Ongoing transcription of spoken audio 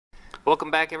Welcome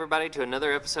back, everybody, to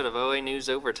another episode of OA News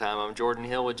Overtime. I'm Jordan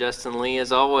Hill with Justin Lee.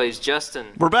 As always, Justin,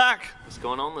 we're back. What's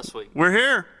going on this week? We're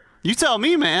here. You tell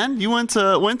me, man. You went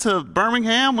to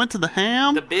Birmingham, went to the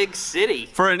Ham. The big city.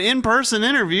 For an in-person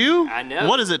interview. I know.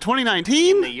 What is it,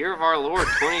 2019? The year of our Lord,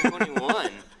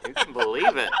 2021. Who can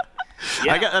believe it?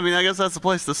 Yeah. I guess that's the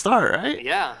place to start, right?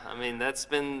 Yeah. I mean, that's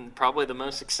been probably the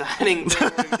most exciting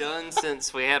thing we've done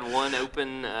since we had one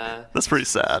open that's pretty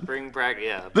sad. Spring practice.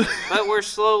 Yeah. But we're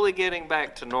slowly getting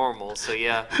back to normal. So,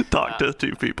 yeah. Talk to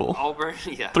 2 people. Auburn,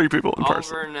 yeah. 3 people in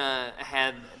person. Auburn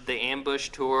had the ambush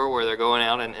tour where they're going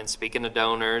out and speaking to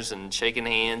donors and shaking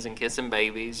hands and kissing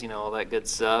babies, all that good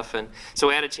stuff. And so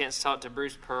we had a chance to talk to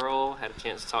Bruce Pearl, had a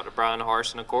chance to talk to Brian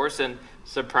Harsin, of course, and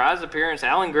surprise appearance,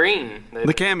 Alan Green.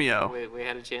 The cameo. We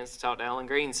had a chance to talk to Alan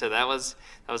Green, so that was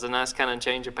a nice kind of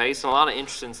change of pace and a lot of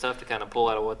interesting stuff to kind of pull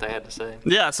out of what they had to say.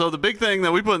 Yeah, so the big thing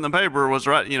that we put in the paper was,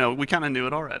 right, we kind of knew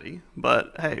it already,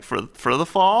 but hey, for the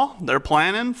fall, they're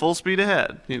planning full speed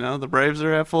ahead. The Braves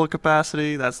are at full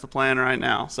capacity. That's the plan right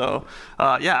now. So,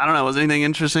 I don't know. Was anything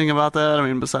interesting about that? I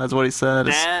mean, besides what he said?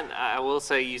 I will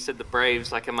say, you said the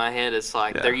Braves, like in my head, it's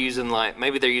like they're using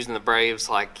maybe they're using the Braves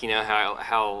like,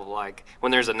 how like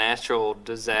when there's a natural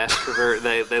disaster,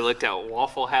 they looked at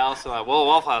Waffle House and like, well,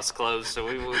 Waffle House closed, so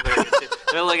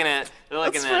they're looking at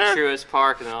Truist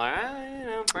Park and they're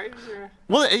like, Braves are.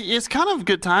 Well, it's kind of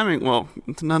good timing. Well,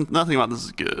 nothing about this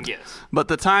is good. Yes. But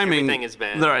the timing. Everything is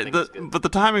bad. Right. But the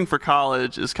timing for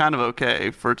college is kind of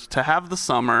okay to have the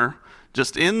summer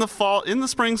just in the fall, in the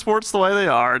spring sports the way they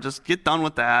are. Just get done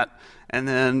with that. And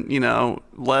then,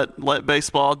 let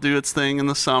baseball do its thing in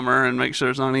the summer and make sure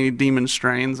there's not any demon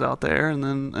strains out there, and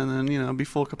then be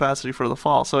full capacity for the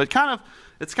fall. So it's kind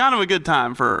of a good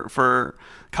time for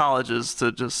colleges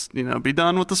to just be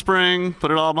done with the spring,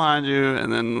 put it all behind you,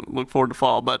 and then look forward to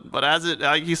fall. But as it,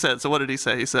 like he said, so what did he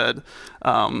say? He said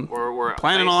we're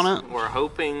planning on it. We're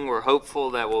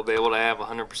hopeful that we'll be able to have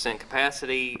 100%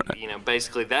 capacity. Right.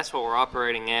 Basically that's what we're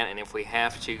operating at, and if we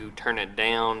have to turn it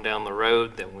down the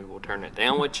road, then we will turn it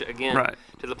down. Which again, right.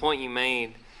 To the point you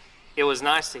made, it was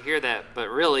nice to hear that, but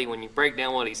really, when you break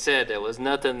down what he said, there was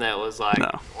nothing that was like,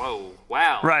 whoa,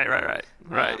 wow. Right.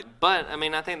 But,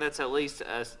 I think that's at least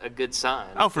a good sign.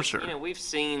 Oh, for sure. We've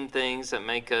seen things that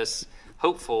make us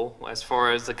hopeful as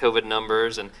far as the COVID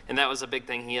numbers, and that was a big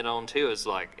thing he hit on, too, is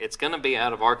like, it's going to be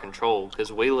out of our control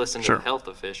because we listen to the health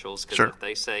officials, because if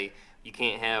they say you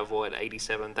can't have,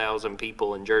 87,000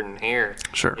 people in Jordan Hare,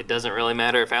 it doesn't really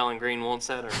matter if Alan Green wants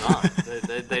that or not.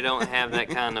 they don't have that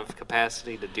kind of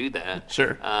capacity to do that.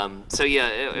 Sure. So, yeah,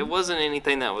 it wasn't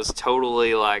anything that was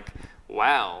totally like,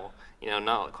 wow.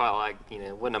 Not quite like,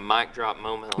 wasn't a mic drop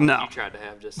moment like you tried to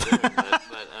have just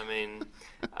then.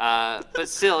 But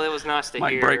still, it was nice to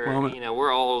hear. Break moment.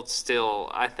 We're all still,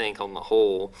 I think, on the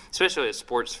whole, especially as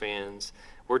sports fans,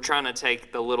 we're trying to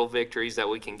take the little victories that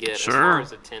we can get as far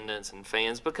as attendance and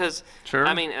fans. Because,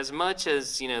 as much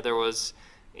as, there was,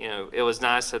 it was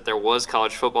nice that there was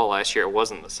college football last year, it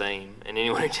wasn't the same. And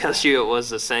anyone who tells you it was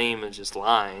the same is just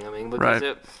lying. Because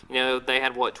they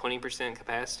had 20%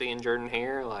 capacity in Jordan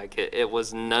Hare. Like it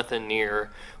was nothing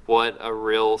near what a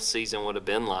real season would have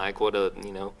been like, what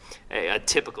a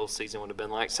typical season would have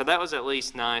been like. So that was at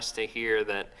least nice to hear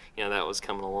that that was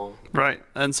coming along. Right.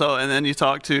 And then you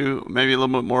talked to maybe a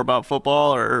little bit more about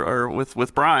football or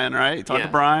with Brian, right? You talked to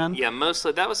Brian? Yeah,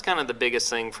 mostly. That was kind of the biggest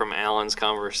thing from Alan's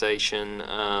conversation.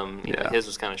 His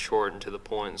was kind of short and to the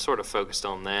point and sort of focused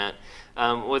on that.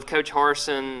 With Coach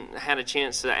Harsin, had a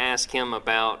chance to ask him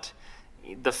about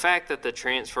the fact that the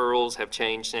transfer rules have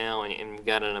changed now and we've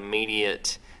got an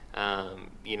immediate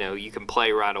you can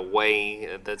play right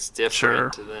away that's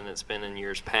different than it's been in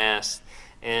years past.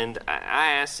 And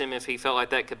I asked him if he felt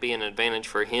like that could be an advantage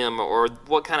for him or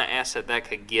what kind of asset that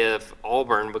could give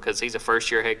Auburn, because he's a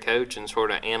first-year head coach and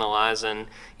sort of analyzing,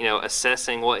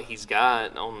 assessing what he's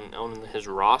got on his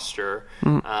roster.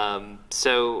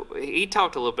 So he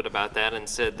talked a little bit about that and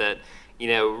said that,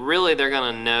 really they're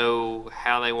going to know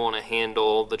how they want to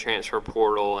handle the transfer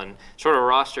portal and sort of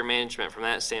roster management from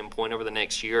that standpoint over the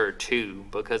next year or two,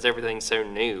 because everything's so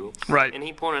new. Right. And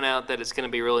he pointed out that it's going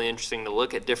to be really interesting to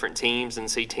look at different teams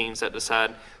and see teams that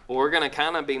decide, well, we're going to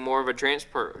kind of be more of a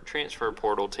transfer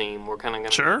portal team. We're kind of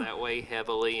going to go that way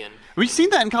heavily. And we've seen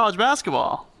that in college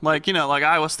basketball. Like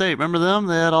Iowa State. Remember them?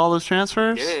 They had all those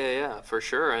transfers? Yeah, for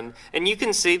sure. And you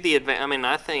can see the advantage.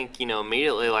 I think,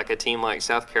 immediately like a team like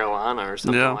South Carolina or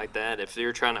something like that, if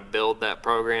you're trying to build that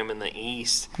program in the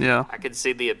East, I could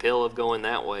see the appeal of going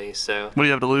that way. So what do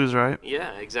you have to lose, right?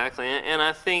 Yeah, exactly. And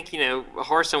I think,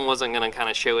 Harsin wasn't going to kind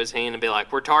of show his hand and be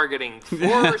like, we're targeting 4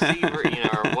 receiver,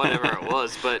 or whatever it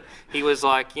was. But but he was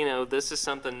like, this is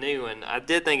something new, and I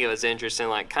did think it was interesting,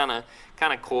 like kind of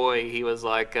coy. He was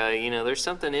like, there's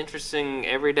something interesting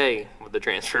every day with the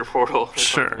transfer portal.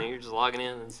 Sure. Like, you're just logging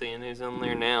in and seeing who's on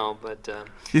there now. But do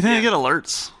you think they get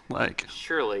alerts? Like,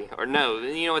 surely, or no?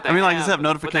 You know what they I mean, have? like, does it have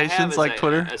notifications like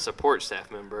Twitter? A support staff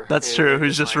member. That's true.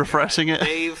 Who's just refreshing it?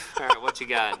 Dave, all right, what you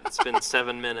got? It's been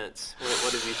 7 minutes.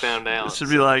 What have you found out? It should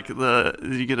be like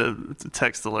you get a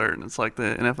text alert, and it's like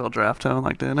the NFL draft tone,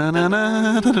 like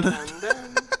da-na-na-na, da-da-da.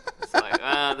 It's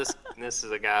like, this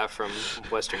is a guy from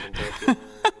Western Kentucky.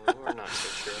 We're not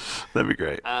so sure. That'd be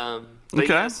great. But okay.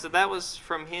 Yeah, so that was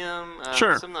from him.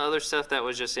 Sure. Some of the other stuff that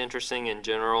was just interesting in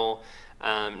general.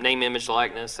 Name, image,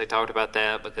 likeness. They talked about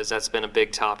that because that's been a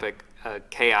big topic.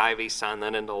 Kay Ivey signed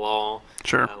that into law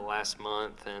last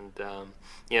month. And,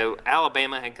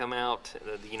 Alabama had come out,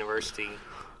 the University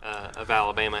of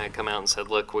Alabama had come out and said,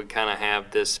 look, we kind of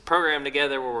have this program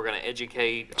together where we're going to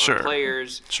educate our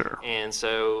players. Sure. And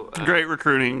so great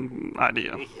recruiting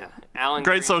idea. Yeah.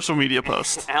 Great social media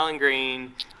post. Alan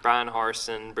Green, Brian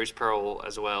Harsin, Bruce Pearl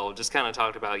as well, just kind of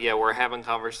talked about, we're having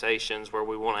conversations where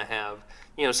we want to have,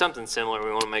 something similar. We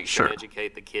want to make sure to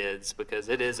educate the kids because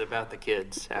it is about the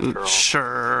kids after all.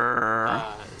 Sure.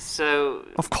 So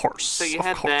of course. So you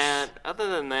had that. Other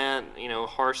than that,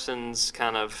 Harsin's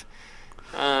kind of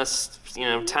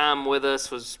time with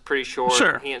us was pretty short.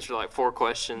 Sure. He answered like 4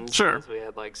 questions. Sure. We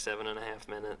had like 7.5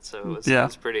 minutes, so it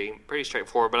was pretty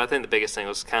straightforward. But I think the biggest thing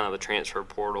was kind of the transfer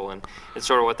portal and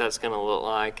sort of what that's going to look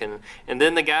like. And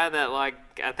then the guy that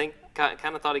I think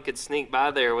kind of thought he could sneak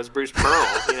by there was Bruce Pearl.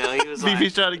 He was like,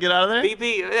 BP's trying to get out of there?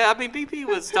 BP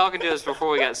was talking to us before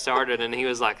we got started, and he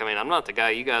was like, I'm not the guy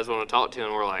you guys want to talk to.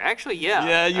 And we're like, actually, yeah.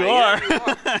 Yeah, you are.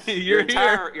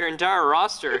 Your entire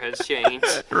roster has changed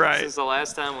since the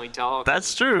last time we talked.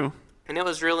 That's true. And it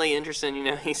was really interesting.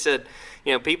 He said,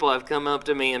 people have come up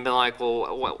to me and been like,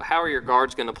 well, how are your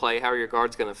guards going to play? How are your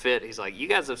guards going to fit? He's like, you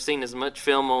guys have seen as much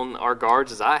film on our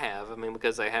guards as I have.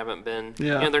 Because they haven't been,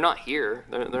 they're not here.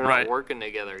 They're not working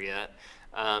together yet.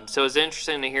 So it was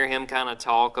interesting to hear him kind of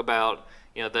talk about,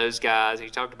 those guys. He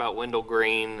talked about Wendell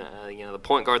Green, the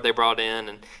point guard they brought in.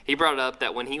 And he brought up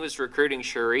that when he was recruiting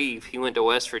Sharif, he went to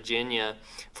West Virginia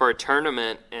for a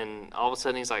tournament. And all of a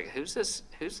sudden he's like, who's this,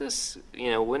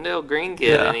 Wendell Green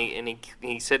kid? Yeah. And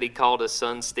he said he called his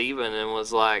son Steven and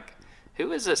was like,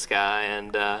 who is this guy?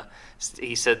 And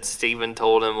he said Steven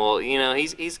told him, well,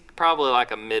 he's probably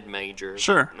like a mid-major.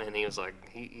 Sure. And he was like,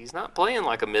 he's not playing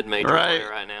like a mid-major player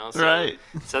right now. So,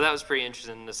 so that was pretty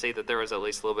interesting to see that there was at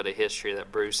least a little bit of history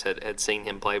that Bruce had seen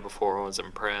him play before and was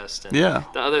impressed. And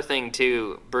the other thing,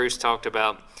 too, Bruce talked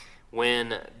about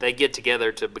when they get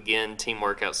together to begin team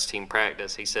workouts, team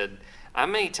practice, he said, I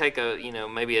may take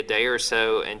maybe a day or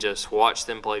so and just watch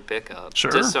them play pickup. Sure.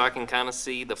 Just so I can kind of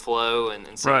see the flow and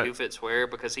see who fits where.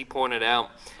 Because he pointed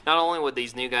out, not only with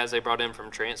these new guys they brought in from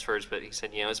transfers, but he said,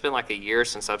 it's been like a year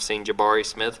since I've seen Jabari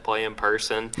Smith play in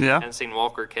person. Yeah. I haven't seen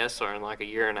Walker Kessler in like a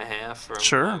year and a half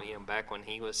from back when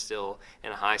he was still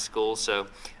in high school. So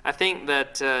I think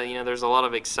that, there's a lot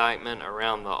of excitement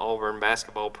around the Auburn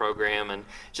basketball program and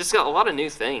just got a lot of new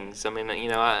things. I mean,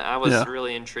 I was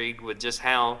really intrigued with just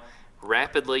how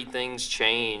rapidly things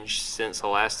changed since the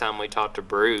last time we talked to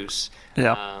Bruce.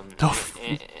 Yeah.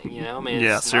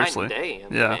 It's seriously. night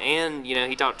and day. And,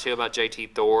 he talked too about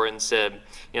JT Thor and said,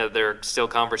 there are still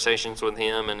conversations with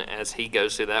him and as he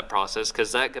goes through that process,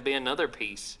 because that could be another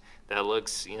piece that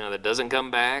looks, that doesn't come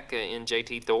back in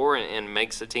JT Thor and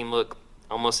makes the team look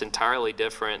almost entirely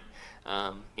different.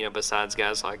 Besides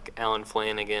guys like Alan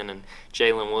Flanagan and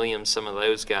Jalen Williams, some of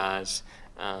those guys.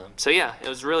 It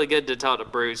was really good to talk to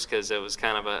Bruce because it was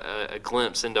kind of a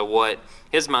glimpse into what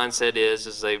his mindset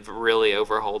is they've really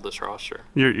overhauled this roster.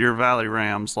 Your Valley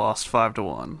Rams lost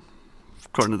 5-1.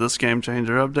 According to this Game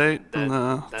Changer update,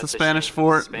 the Spanish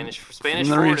Fort, Spanish the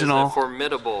Fort regional. is a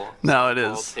formidable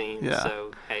team. Yeah.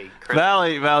 So, hey,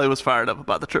 Valley was fired up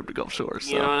about the trip to Gulf Shores.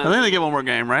 So. I think they get one more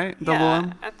game, right?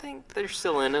 I think they're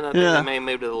still in it. I think they may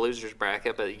move to the losers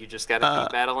bracket, but you just got to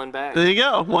keep battling back. There you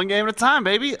go. One game at a time,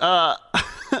 baby.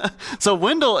 So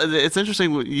Wendell, it's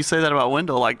interesting you say that about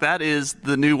Wendell. Like, that is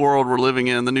the new world we're living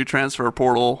in, the new transfer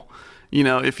portal.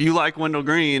 If you like Wendell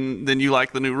Green, then you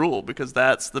like the new rule because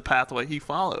that's the pathway he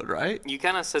followed, right? You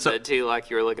kind of said that too, like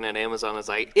you were looking at Amazon. It's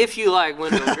like, if you like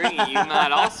Wendell Green, you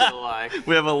might also like.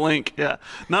 We have a link, yeah.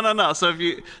 No.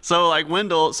 So like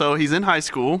Wendell, so he's in high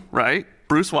school, right?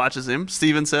 Bruce watches him.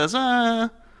 Steven says,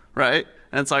 right?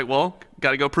 And it's like, well,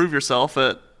 got to go prove yourself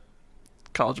at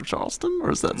College of Charleston,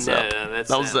 or is that Zep? No, that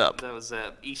was Zep. That was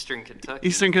Zep. Eastern Kentucky.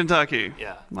 Eastern Kentucky.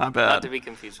 Yeah. My bad. Not to be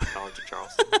confused with College of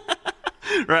Charleston.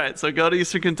 Right. So go to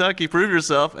Eastern Kentucky, prove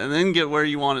yourself, and then get where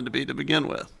you wanted to be to begin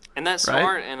with. And that's right?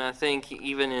 smart, and I think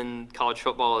even in college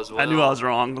football as well. I knew I was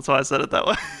wrong. That's why I said it that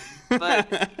way.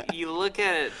 But you look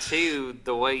at it, too,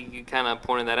 the way you kind of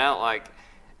pointed that out, like,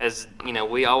 as, you know,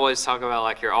 we always talk about,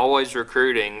 like, you're always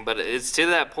recruiting, but it's to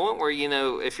that point where, you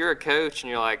know, if you're a coach and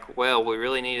you're like, well, we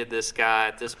really needed this guy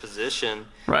at this position.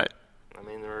 Right. I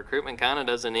mean, the recruitment kind of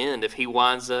doesn't end. If he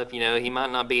winds up, you know, he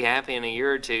might not be happy in a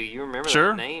year or two. You remember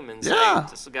that name and say,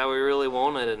 this is the guy we really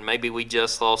wanted, and maybe we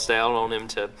just lost out on him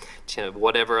to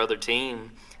whatever other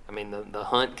team. I mean, the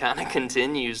hunt kind of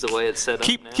continues the way it's set up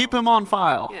now. Keep him on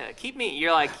file. Yeah, keep me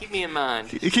in mind.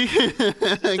 keep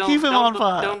him on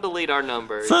file. Don't delete our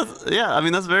number. So, yeah, I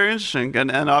mean, that's very interesting.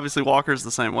 And obviously Walker's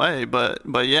the same way. But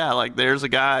yeah, like there's a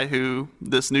guy who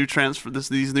this new transfer,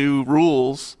 these new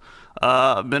rules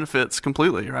benefits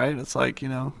completely, right? It's like, you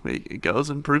know, he goes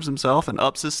and proves himself and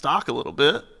ups his stock a little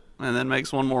bit and then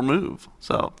makes one more move.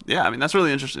 So, yeah, I mean, that's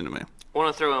really interesting to me. I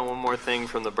want to throw in one more thing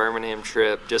from the Birmingham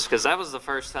trip, just because that was the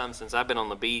first time since I've been on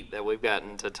the beat that we've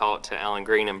gotten to talk to Allen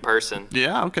Greene in person.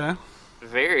 Yeah, okay.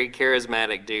 Very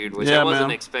charismatic dude, which I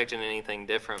wasn't expecting anything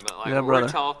different. But, like, we're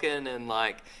talking, and,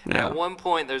 like, at one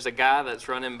point there's a guy that's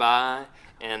running by,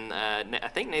 and I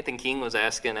think Nathan King was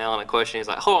asking Allen a question. He's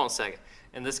like, hold on a second.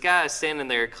 And this guy is standing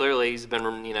there. Clearly he's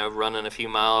been, you know, running a few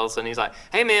miles, and he's like,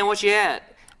 hey, man, what you at?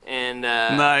 And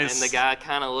nice. And the guy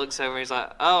kind of looks over and he's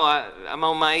like, oh, I'm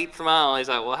on my 8th mile. He's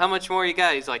like, well, how much more you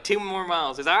got? He's like, 2 more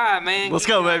miles. He's like, all right, man. Let's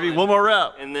go, baby. One more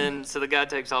rep. And then, so the guy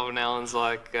takes off, and Allen's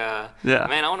like, man,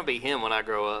 I want to be him when I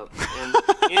grow up. And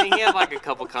you know, he had like a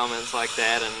couple comments like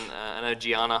that. And I know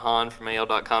Gianna Hahn from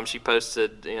AL.com, she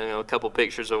posted, you know, a couple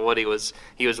pictures of what he was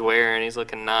wearing. He's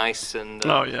looking nice and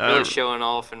really showing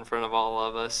off in front of all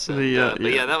of us. And,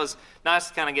 but yeah, that was nice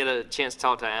to kind of get a chance to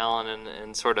talk to Allen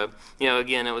and sort of, you know,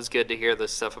 again, it was good to hear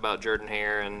this stuff about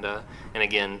Jordan-Hare and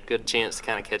again, good chance to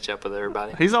kind of catch up with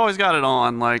everybody. He's always got it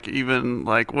on, like even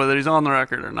like whether he's on the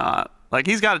record or not. Like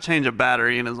he's got to change a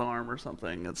battery in his arm or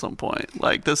something at some point.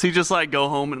 Like does he just like go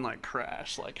home and like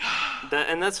crash? Like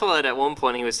and that's what at one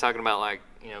point he was talking about, like,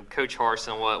 you know, Coach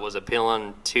Harsin, what was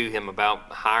appealing to him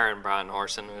about hiring Brian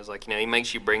Harsin. It was like, you know, he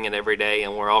makes you bring it every day,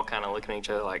 and we're all kind of looking at each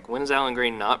other like, when is Allen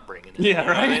Greene not bringing it? Yeah,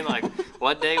 right. I mean, like,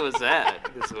 what day was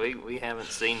that? Because we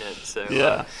haven't seen it. So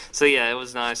yeah, it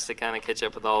was nice to kind of catch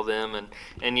up with all of them,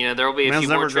 and you know, there will be a few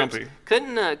more trips.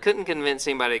 Couldn't convince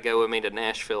anybody to go with me to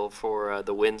Nashville for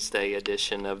the Wednesday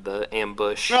edition of the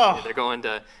Ambush. Oh. They're going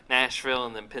to Nashville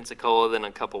and then Pensacola. Then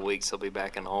a couple weeks they'll be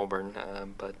back in Auburn.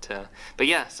 But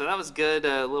yeah, so that was good.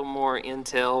 A little more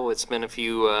intel. It's been a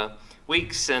few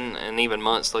weeks and even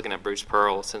months looking at Bruce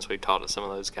Pearl since we've talked to some of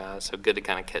those guys. So good to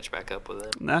kind of catch back up with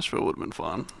them. Nashville would have been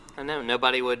fun. I know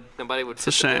nobody would fit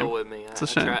the bill with me. It's a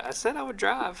shame. I said I would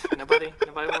drive. Nobody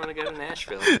wanted to go to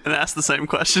Nashville. And ask the same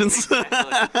questions.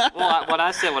 Exactly. Well, what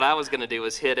I was going to do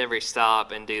was hit every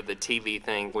stop and do the TV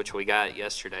thing, which we got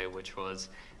yesterday, which was,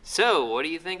 so what do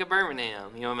you think of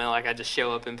Birmingham? You know what I mean? Like I just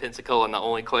show up in Pensacola, and the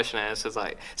only question I ask is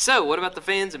like, so what about the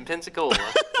fans in Pensacola?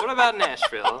 What about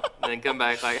Nashville? And then come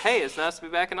back like, hey, it's nice to be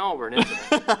back in Auburn, isn't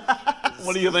it?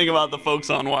 What do you think about the folks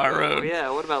on Wire Road?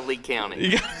 Yeah, what about Lee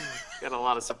County? Got a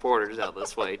lot of supporters out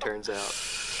this way, turns out.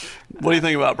 What do you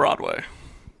think about Broadway?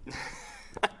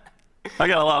 I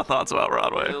got a lot of thoughts about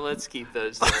Broadway. Well, let's keep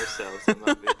those to ourselves. It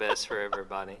might be best for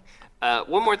everybody.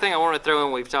 One more thing I want to throw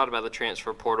in. We've talked about the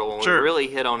transfer portal, and we really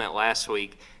hit on it last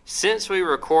week. Since we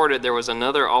recorded, there was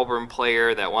another Auburn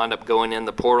player that wound up going in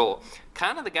the portal.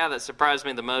 Kind of the guy that surprised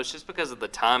me the most, just because of the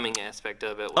timing aspect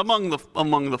of it. Among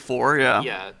the four, yeah.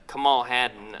 Yeah, Kamal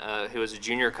Haddon, who was a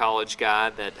junior college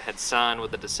guy that had signed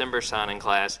with the December signing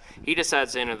class. He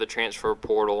decides to enter the transfer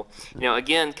portal. You know,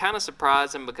 again, kind of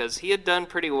surprising because he had done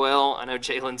pretty well. I know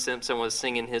Jalen Simpson was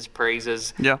singing his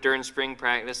praises during spring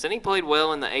practice, and he played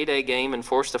well in the A-Day game and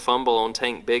forced a fumble on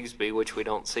Tank Bigsby, which we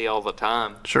don't see all the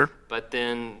time. Sure. But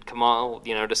then Kamal,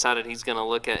 you know, decided he's going to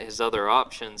look at his other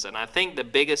options. And I think the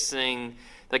biggest thing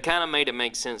that kind of made it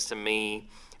make sense to me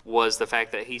was the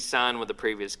fact that he signed with the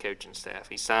previous coaching staff.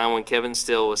 He signed when Kevin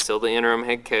Steele was still the interim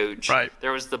head coach. Right.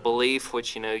 There was the belief,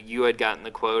 which, you know, you had gotten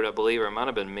the quote, I believe, or it might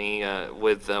have been me,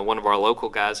 with one of our local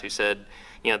guys who said,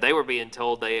 you know, they were being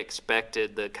told they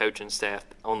expected the coaching staff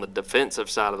on the defensive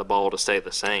side of the ball to stay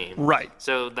the same. Right.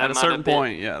 So that at a certain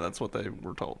point, that's what they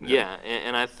were told. Yeah,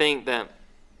 and I think that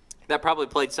probably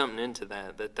played something into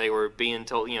that they were being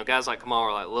told, you know, guys like Kamal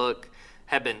were like,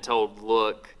 had been told,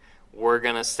 look, we're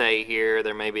going to stay here.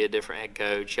 There may be a different head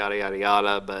coach, yada, yada,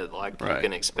 yada, but like you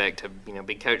can expect to,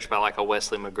 be coached by like a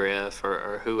Wesley McGriff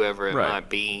or whoever it might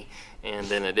be. And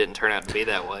then it didn't turn out to be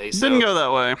that way. So, didn't go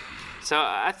that way. So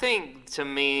I think, to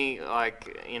me,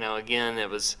 like, again, it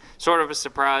was sort of a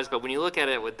surprise. But when you look at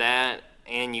it with that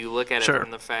and you look at it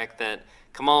from the fact that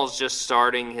Kamal's just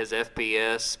starting his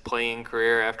FBS playing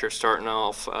career after starting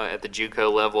off at the JUCO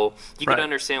level, you could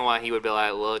understand why he would be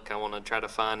like, look, I want to try to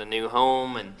find a new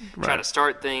home and try to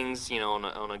start things,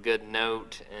 on a good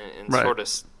note and sort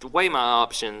of weigh my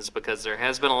options, because there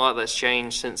has been a lot that's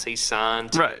changed since he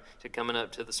signed to coming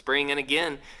up to the spring. And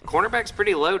again, cornerback's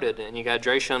pretty loaded, and you got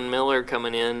Drayshawn Miller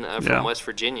coming in from West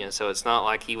Virginia, so it's not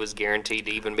like he was guaranteed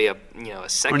to even be a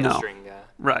second string guy.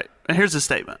 Right. And here's his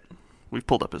statement. We've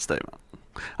pulled up his statement.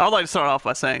 I would like to start off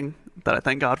by saying that I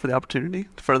thank God for the opportunity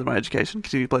to further my education,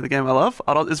 continue to play the game I love.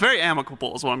 It's very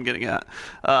amicable is what I'm getting at.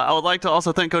 I would like to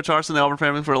also thank Coach Harsin and the Auburn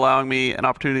family for allowing me an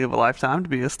opportunity of a lifetime to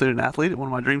be a student athlete at one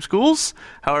of my dream schools.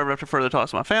 However, after further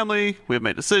talks with my family, we have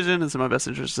made a decision. It's in my best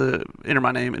interest to enter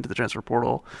my name into the transfer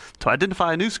portal to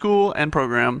identify a new school and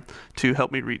program to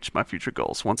help me reach my future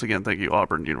goals. Once again, thank you,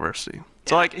 Auburn University.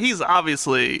 So, it was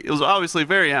obviously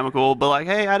very amicable, but like,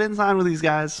 hey, I didn't sign with these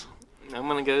guys. I'm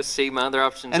going to go see my other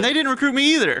options. And they didn't recruit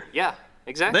me either. Yeah,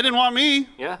 exactly. They didn't want me.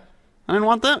 Yeah. I didn't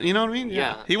want them. You know what I mean?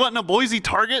 Yeah. He wasn't a Boise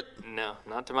target. No,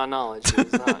 not to my knowledge. He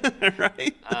was not.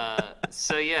 Right.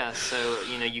 So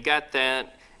you got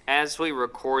that. As we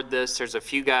record this, there's a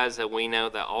few guys that we know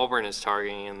that Auburn is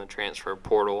targeting in the transfer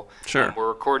portal. Sure. We're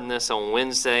recording this on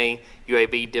Wednesday.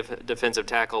 UAB defensive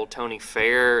tackle Tony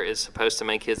Fair is supposed to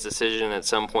make his decision at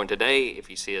some point today. If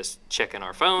you see us checking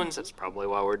our phones, that's probably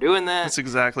why we're doing that. That's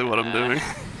exactly what I'm doing.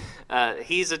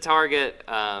 He's a target.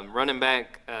 Running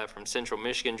back from Central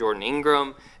Michigan, Jordan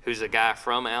Ingram, who's a guy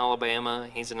from Alabama.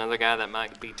 He's another guy that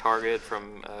might be targeted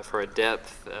for a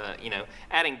depth,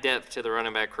 adding depth to the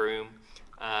running back room.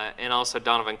 And also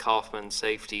Donovan Kaufman,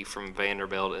 safety from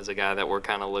Vanderbilt, is a guy that we're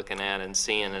kind of looking at and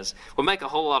seeing would make a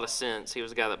whole lot of sense. He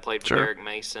was a guy that played for Derek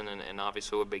Mason and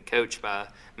obviously would be coached by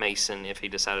Mason if he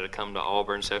decided to come to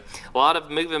Auburn. So a lot of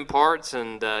moving parts,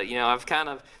 and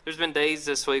there's been days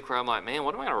this week where I'm like, man,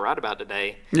 what am I going to write about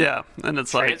today? Yeah, and it's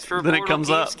Transfer then it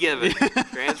comes up. Giving.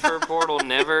 Transfer portal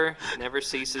never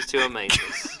ceases to amaze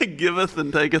us. Giveth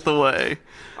and taketh away,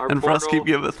 and for us keep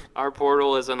giveth. Our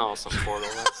portal is an awesome portal.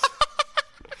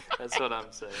 That's what I'm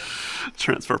saying.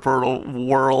 Transfer portal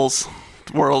whirls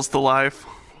to life.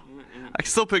 I can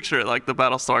still picture it like the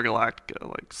Battlestar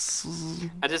Galactica.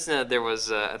 I just know there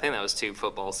was, I think that was 2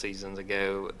 football seasons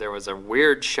ago, there was a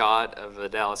weird shot of the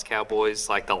Dallas Cowboys,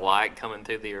 like the light coming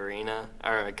through the arena,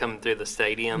 or coming through the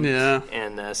stadium. Yeah.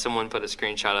 And someone put a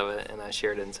screenshot of it, and I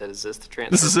shared it and said, is this the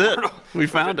transfer This is portal? it. We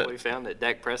found it. We found it.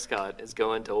 Dak Prescott is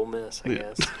going to Ole Miss, I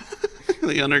guess.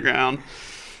 The underground.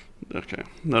 Okay.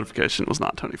 Notification was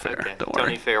not Tony Fair. Okay. Don't worry.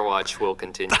 Tony Fair watch will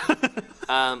continue.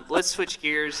 Let's switch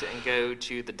gears and go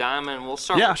to the Diamond. We'll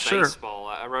start with baseball.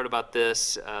 I wrote about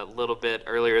this a little bit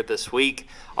earlier this week.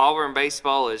 Auburn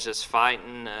baseball is just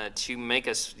fighting to make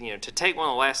us, to take one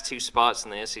of the last 2 spots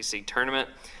in the SEC tournament.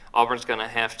 Auburn's going to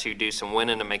have to do some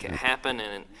winning to make it happen.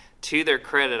 And to their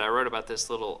credit, I wrote about this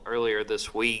a little earlier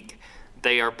this week.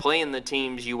 They are playing the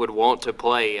teams you would want to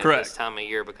play at this time of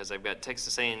year, because they've got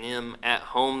Texas A&M at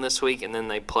home this week, and then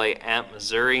they play at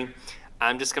Missouri.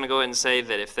 I'm just going to go ahead and say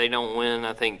that if they don't win,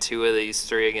 I think 2 of these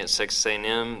 3 against Texas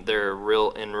A&M, they're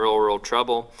in real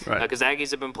trouble. Because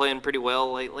Aggies have been playing pretty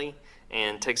well lately,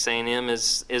 and Texas A&M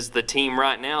is the team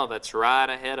right now that's right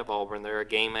ahead of Auburn. They're a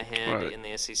game ahead in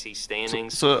the SEC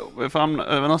standings. So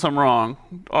unless I'm wrong,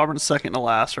 Auburn's second to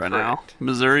last right now.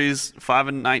 Missouri's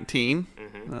 5-19.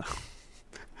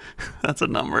 That's a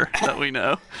number that we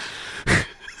know.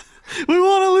 We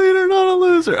want a leader, not a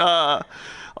loser.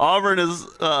 Auburn is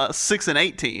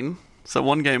 6-18, so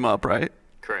 1 game up, right?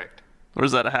 Correct. Or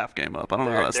is that a half game up? I don't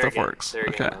know how that stuff works.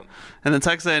 Okay. And then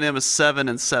Texas A&M is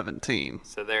 7-17.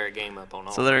 So they're a game up on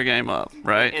Auburn. So they're a game up,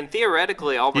 right? And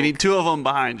theoretically, Auburn. You need 2 of them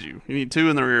behind you. You need 2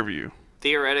 in the rear view.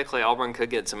 Theoretically, Auburn could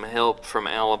get some help from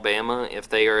Alabama if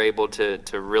they are able to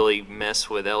really mess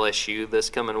with LSU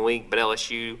this coming week. But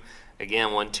LSU,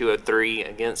 again, won 2 of 3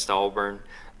 against Auburn.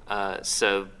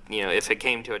 So, if it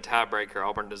came to a tiebreaker,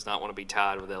 Auburn does not want to be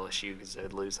tied with LSU because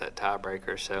they'd lose that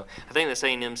tiebreaker. So I think this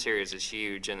A&M series is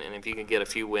huge, and if you can get a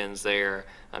few wins there,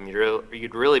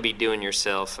 you'd really be doing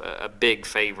yourself a big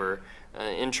favor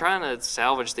in trying to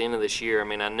salvage the end of this year. I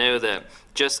mean, I know that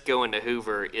just going to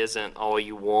Hoover isn't all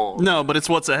you want. No, but it's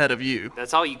what's ahead of you.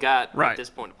 That's all you got at this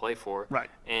point to play for. Right.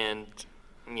 And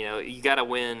you got to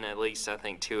win at least, I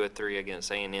think, 2 or 3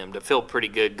 against A&M to feel pretty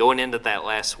good going into that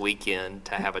last weekend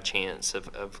to have a chance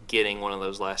of getting one of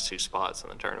those last 2 spots in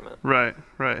the tournament. Right.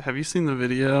 Have you seen the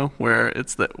video where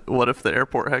it's what if the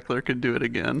airport heckler could do it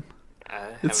again?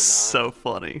 It's so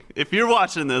funny. If you're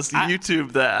watching this,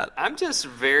 YouTube that. I'm just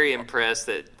very impressed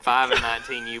that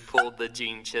 5-19 you pulled the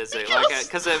Gene Chizik.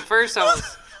 Because at first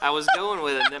I was going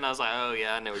with it, and then I was like, oh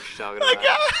yeah, I know what you're talking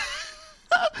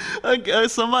about.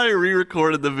 Somebody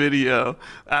re-recorded the video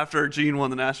after Gene won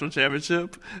the national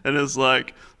championship, and it's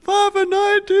like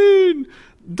 5-19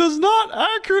 does not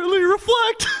accurately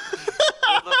reflect.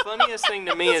 Well, the funniest thing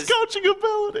to me is coaching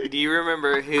ability. Do you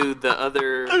remember who the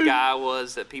other guy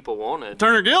was that people wanted?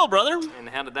 Turner Gill, brother. And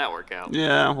how did that work out?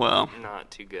 Yeah, well,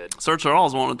 not too good. Sir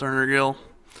Charles wanted Turner Gill.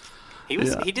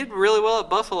 He did really well at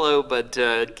Buffalo, but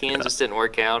Kansas didn't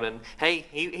work out. And hey,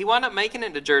 he wound up making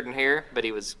it to Jordan-Hare, but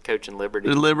he was coaching Liberty.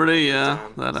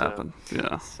 That happened.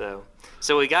 Yeah.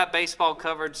 So we got baseball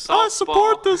covered. Softball. I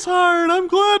support this hire, and I'm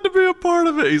glad to be a part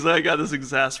of it. He's like, got this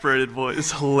exasperated voice.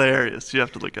 It's hilarious. You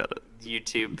have to look at it.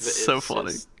 YouTube. It's so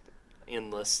funny.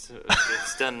 Endless.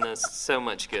 It's done us so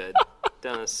much good.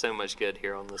 Done us so much good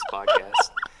here on this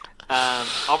podcast.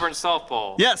 Auburn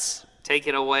softball. Yes. Take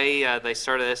it away. They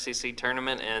started the SEC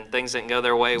tournament, and things didn't go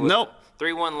their way with a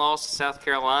 3-1 loss to South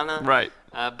Carolina. Right.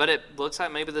 But it looks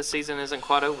like maybe the season isn't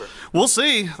quite over. We'll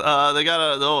see. They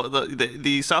got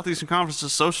the Southeastern Conference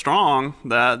is so strong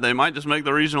that they might just make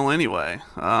the regional anyway.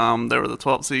 They were the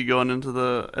 12th seed going into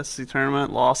the SEC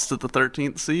tournament, lost to the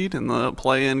 13th seed in the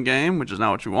play-in game, which is not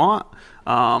what you want.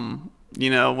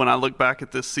 When I look back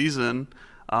at this season,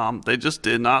 they just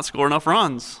did not score enough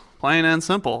runs. Plain and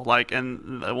simple.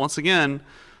 And once again,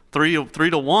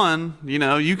 3-1.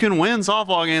 You can win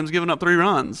softball games giving up 3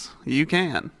 runs. You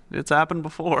can. It's happened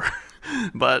before.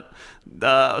 But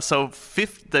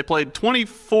they played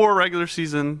 24 regular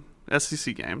season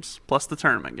SEC games plus the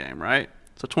tournament game, right?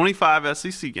 So 25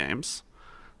 SEC games.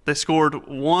 They scored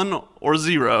 1 or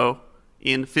 0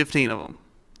 in 15 of them.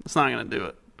 It's not going to do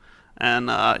it. And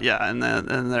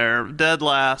and they're dead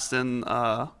last in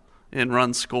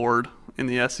runs scored in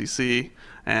the SEC,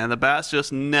 and the bats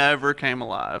just never came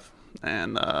alive,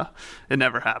 and it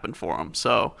never happened for them.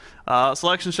 So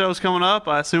selection show is coming up.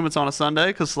 I assume it's on a Sunday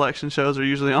because selection shows are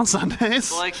usually on Sundays.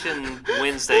 Selection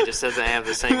Wednesday just doesn't have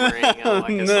the same ring like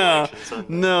a selection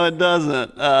Sunday. No, it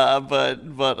doesn't.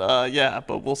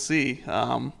 But we'll see.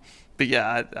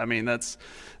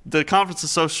 The conference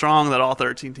is so strong that all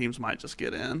 13 teams might just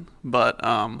get in. But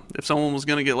if someone was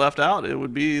going to get left out, it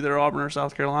would be either Auburn or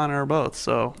South Carolina or both.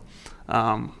 So,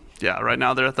 right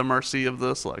now they're at the mercy of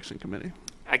the selection committee.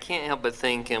 I can't help but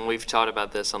think, and we've talked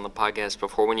about this on the podcast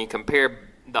before, when you compare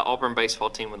the Auburn baseball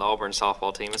team with the Auburn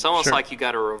softball team, it's almost like you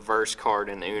got a reverse card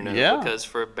in Uno. Yeah. Because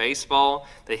for baseball,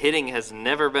 the hitting has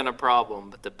never been a problem,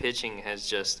 but the pitching has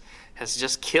just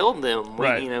killed them,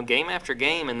 game after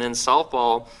game. And then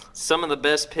softball, some of the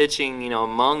best pitching,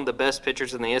 among the best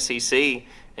pitchers in the SEC,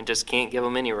 and just can't give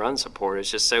them any run support. It's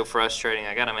just so frustrating.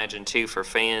 I got to imagine, too, for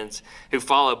fans who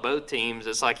follow both teams,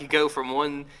 it's like you go from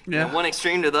one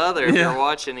extreme to the other if you're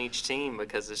watching each team,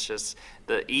 because it's just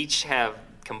each have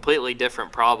completely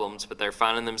different problems, but they're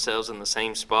finding themselves in the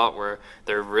same spot where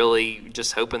they're really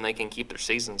just hoping they can keep their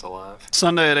seasons alive.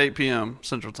 Sunday at 8 p.m.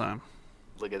 Central Time.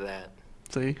 Look at that.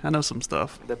 See, I know some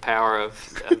stuff. The power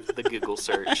of the Google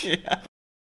search. Yeah.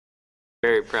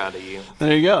 Very proud of you.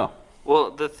 There you go.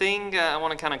 Well, the thing I want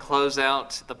to kind of close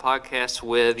out the podcast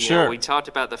with, we talked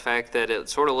about the fact that it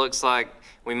sort of looks like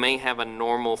we may have a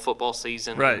normal football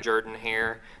season in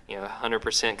Jordan-Hare,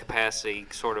 100% capacity,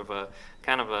 sort of a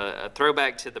kind of a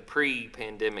throwback to the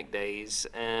pre-pandemic days.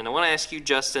 And I want to ask you,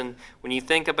 Justin, when you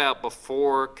think about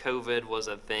before COVID was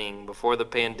a thing, before the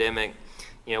pandemic,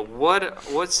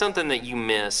 what's something that you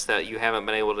miss that you haven't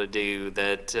been able to do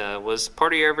that was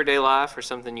part of your everyday life, or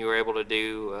something you were able to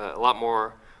do a lot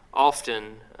more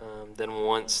often than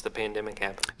once the pandemic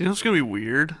happened? It's going to be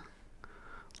weird.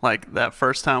 Like, that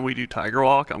first time we do Tiger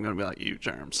Walk, I'm going to be like, you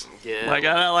germs. Yeah.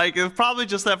 It's probably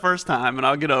just that first time, and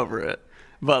I'll get over it.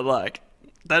 But,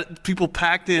 that people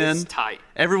packed in. It's tight.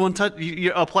 Everyone,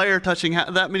 a player touching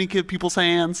that many people's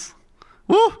hands.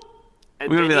 Woo! We're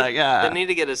going to be like, yeah. They need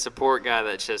to get a support guy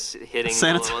that's just hitting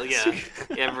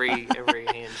every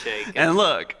handshake. And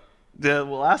look,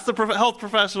 we'll ask the health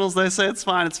professionals. They say it's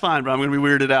fine, but I'm going to be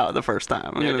weirded out the first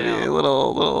time. I'm going to be a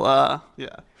little,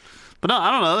 But no, I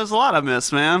don't know. There's a lot I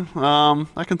miss, man.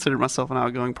 I consider myself an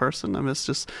outgoing person. I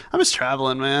miss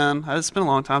traveling, man. It's been a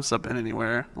long time since I've been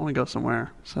anywhere. I want to go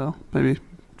somewhere. So maybe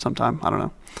sometime. I don't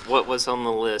know. What was on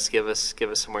the list? Give us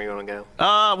somewhere you want to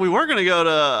go. We were gonna go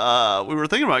to. We were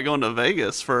thinking about going to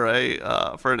Vegas for an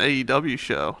AEW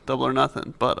show, Double or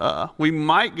Nothing. But we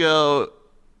might go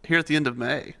here at the end of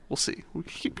May. We'll see. We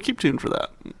keep tuned for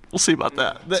that. We'll see about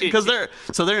that because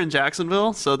they're in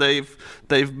Jacksonville, so they've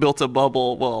built a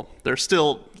bubble. Well, they're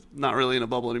still not really in a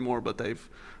bubble anymore, but they've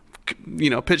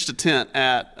pitched a tent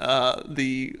at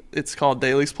it's called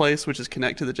Daly's Place, which is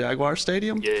connected to the Jaguar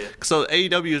Stadium. Yeah. So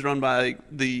AEW is run by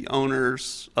the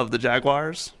owners of the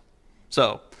Jaguars.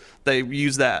 So they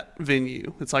use that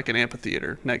venue. It's like an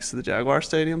amphitheater next to the Jaguar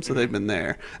Stadium. So they've been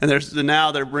there, and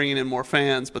now they're bringing in more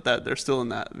fans, but they're still in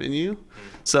that venue.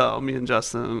 So me and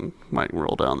Justin might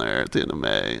roll down there at the end of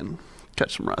May and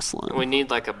catch some wrestling. We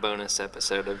need like a bonus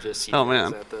episode of just you. Oh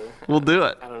man, we'll do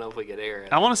it. I don't know if we could air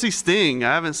it. I want to see Sting.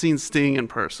 I haven't seen Sting in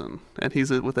person, and he's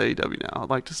with AEW now. I'd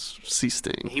like to see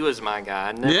Sting. He was my guy.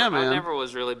 I never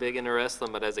was really big into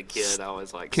wrestling, but as a kid, I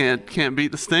always liked. Can't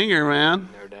beat the Stinger, man.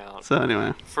 No doubt. So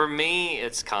anyway, for me,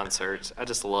 it's concerts. I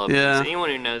just love music. Anyone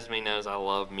who knows me knows I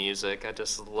love music. I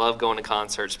just love going to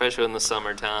concerts, especially in the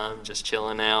summertime, just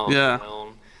chilling out. Yeah.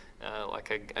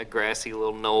 Like a grassy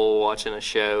little knoll watching a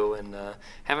show, and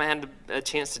haven't had a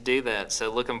chance to do that.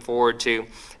 So looking forward to,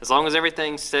 as long as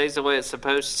everything stays the way it's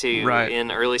supposed to, right.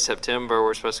 In early September,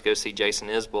 we're supposed to go see Jason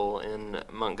Isbell in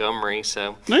Montgomery.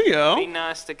 So there you go. It'd be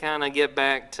nice to kind of get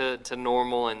back to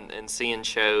normal and seeing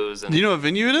shows. And do you know what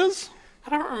venue it is? I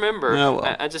don't remember. Oh,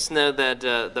 well. I just know that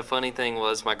the funny thing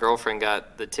was my girlfriend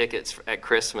got the tickets at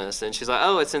Christmas, and she's like,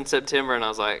 "Oh, it's in September," and I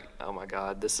was like, "Oh my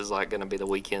God, this is like going to be the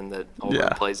weekend that Auburn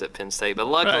plays at Penn State." But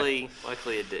luckily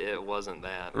it wasn't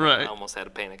that. Right. I almost had a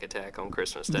panic attack on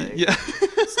Christmas Day. Yeah.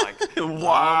 It's like,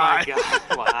 why? Oh my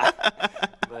God, why?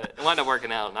 But it wound up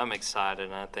working out, and I'm excited,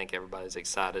 and I think everybody's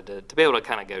excited to be able to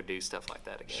kind of go do stuff like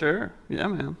that again. Sure. Yeah,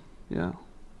 man. Yeah.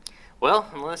 Well,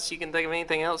 unless you can think of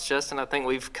anything else, Justin, I think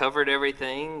we've covered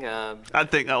everything. I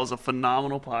think that was a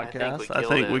phenomenal podcast. I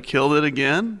think we killed it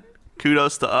again.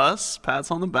 Kudos to us. Pats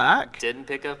on the back. Didn't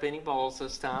pick up any balls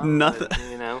this time. Nothing.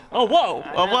 But, Oh, whoa.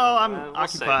 Well, I'm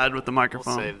occupied with the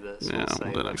microphone. We'll save this. Yeah,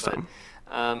 we'll do it next time.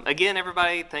 Again,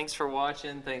 everybody, thanks for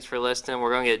watching. Thanks for listening.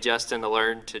 We're going to get Justin to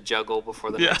learn to juggle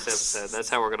before the next episode. That's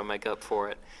how we're going to make up for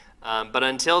it. But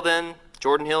until then,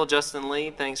 Jordan Hill, Justin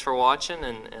Lee, thanks for watching,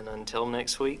 and until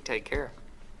next week, take care.